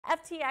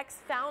FTX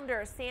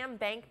founder Sam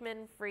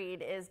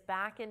Bankman-Fried is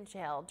back in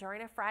jail.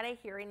 During a Friday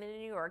hearing in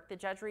New York, the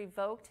judge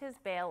revoked his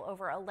bail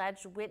over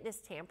alleged witness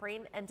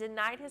tampering and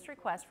denied his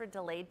request for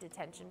delayed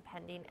detention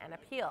pending an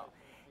appeal.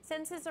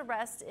 Since his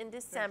arrest in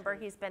December,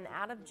 he's been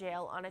out of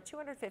jail on a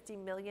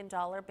 $250 million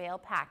bail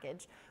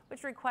package,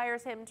 which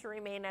requires him to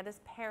remain at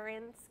his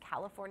parents'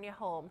 California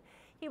home.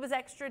 He was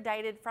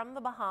extradited from the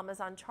Bahamas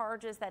on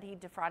charges that he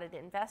defrauded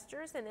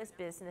investors in his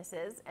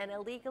businesses and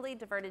illegally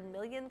diverted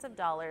millions of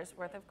dollars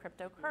worth of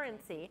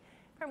cryptocurrency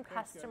from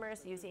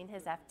customers using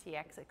his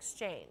FTX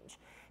exchange.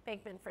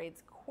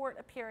 Bankman-Fried's court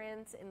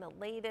appearance in the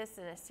latest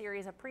in a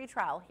series of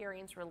pretrial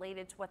hearings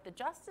related to what the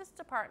Justice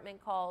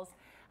Department calls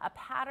a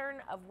pattern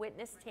of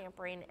witness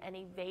tampering and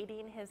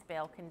evading his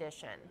bail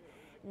condition.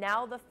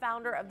 Now the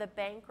founder of the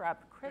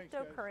bankrupt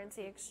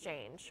cryptocurrency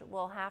exchange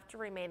will have to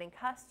remain in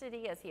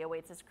custody as he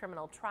awaits his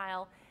criminal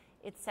trial.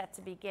 It's set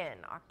to begin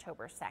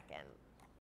October 2nd.